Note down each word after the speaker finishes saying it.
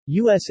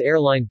U.S.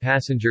 airline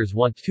passengers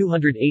want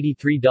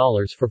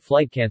 $283 for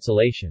flight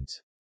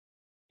cancellations.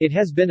 It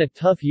has been a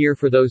tough year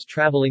for those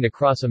traveling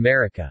across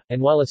America,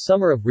 and while a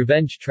summer of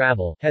revenge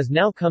travel has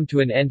now come to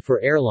an end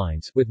for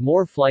airlines, with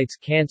more flights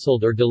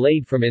canceled or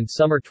delayed from in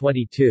summer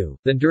 22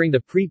 than during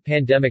the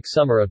pre-pandemic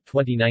summer of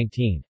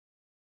 2019.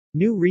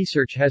 New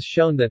research has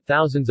shown that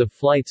thousands of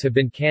flights have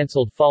been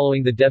canceled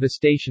following the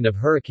devastation of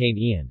Hurricane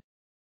Ian,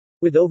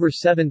 with over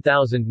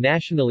 7,000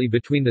 nationally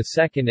between the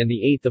 2nd and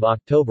the 8th of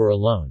October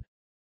alone.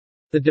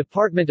 The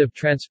Department of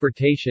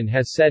Transportation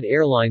has said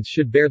airlines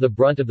should bear the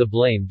brunt of the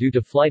blame due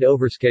to flight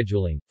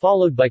overscheduling,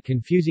 followed by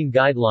confusing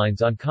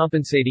guidelines on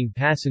compensating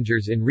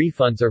passengers in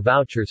refunds or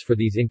vouchers for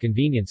these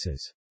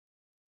inconveniences.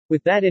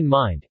 With that in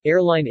mind,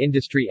 airline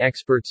industry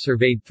experts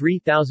surveyed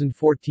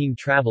 3,014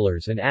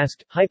 travelers and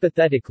asked,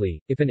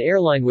 hypothetically, if an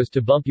airline was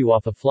to bump you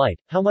off a flight,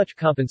 how much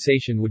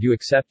compensation would you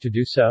accept to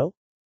do so?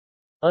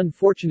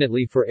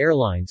 Unfortunately for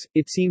airlines,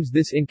 it seems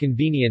this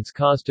inconvenience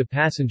caused to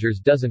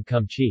passengers doesn't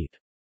come cheap.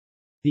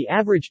 The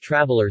average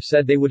traveler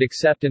said they would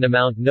accept an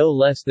amount no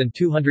less than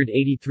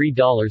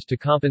 $283 to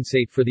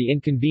compensate for the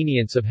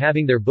inconvenience of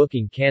having their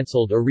booking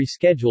canceled or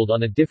rescheduled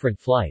on a different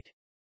flight.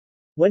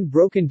 When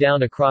broken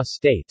down across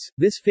states,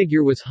 this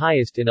figure was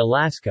highest in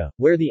Alaska,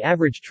 where the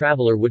average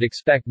traveler would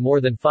expect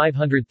more than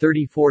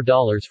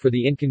 $534 for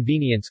the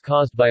inconvenience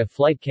caused by a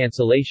flight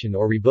cancellation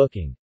or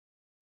rebooking.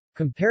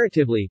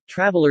 Comparatively,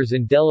 travelers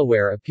in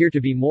Delaware appear to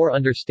be more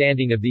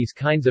understanding of these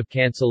kinds of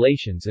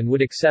cancellations and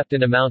would accept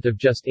an amount of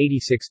just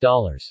 $86.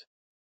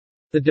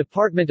 The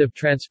Department of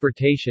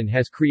Transportation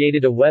has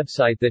created a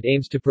website that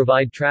aims to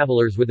provide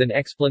travelers with an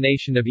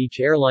explanation of each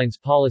airline's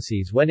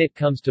policies when it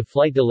comes to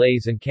flight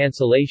delays and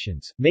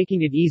cancellations,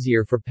 making it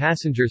easier for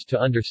passengers to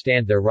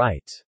understand their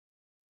rights.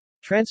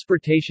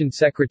 Transportation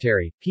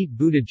Secretary, Pete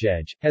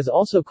Buttigieg, has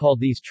also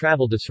called these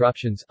travel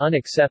disruptions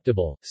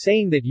unacceptable,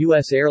 saying that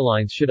U.S.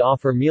 airlines should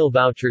offer meal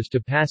vouchers to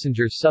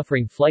passengers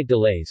suffering flight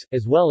delays,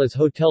 as well as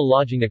hotel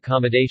lodging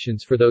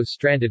accommodations for those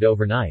stranded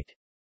overnight.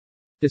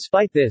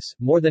 Despite this,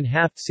 more than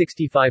half,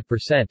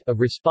 65%,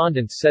 of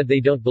respondents said they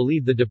don't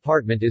believe the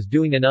department is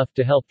doing enough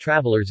to help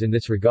travelers in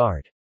this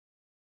regard.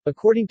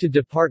 According to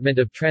Department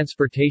of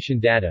Transportation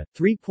data,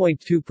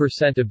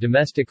 3.2% of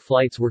domestic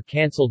flights were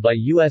canceled by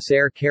U.S.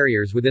 air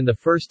carriers within the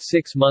first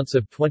 6 months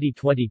of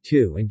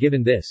 2022, and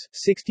given this,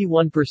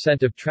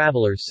 61% of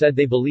travelers said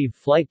they believe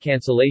flight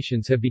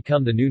cancellations have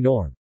become the new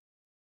norm.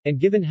 And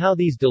given how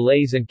these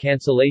delays and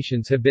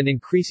cancellations have been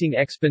increasing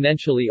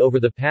exponentially over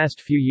the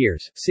past few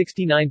years,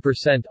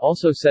 69%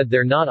 also said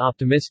they're not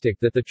optimistic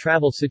that the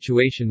travel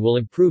situation will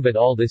improve at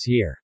all this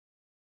year.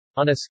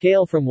 On a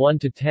scale from 1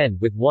 to 10,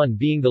 with 1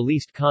 being the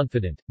least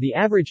confident, the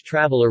average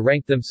traveler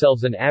ranked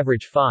themselves an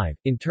average 5,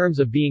 in terms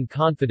of being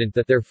confident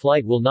that their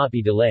flight will not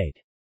be delayed.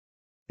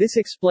 This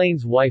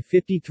explains why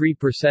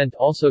 53%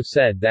 also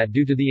said that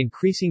due to the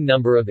increasing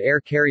number of air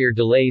carrier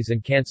delays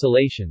and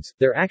cancellations,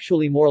 they're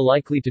actually more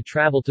likely to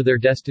travel to their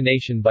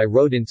destination by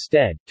road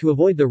instead, to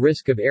avoid the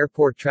risk of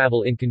airport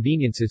travel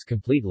inconveniences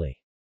completely.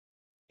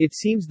 It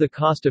seems the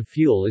cost of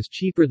fuel is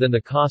cheaper than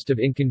the cost of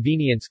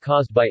inconvenience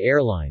caused by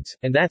airlines,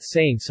 and that's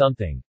saying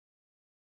something.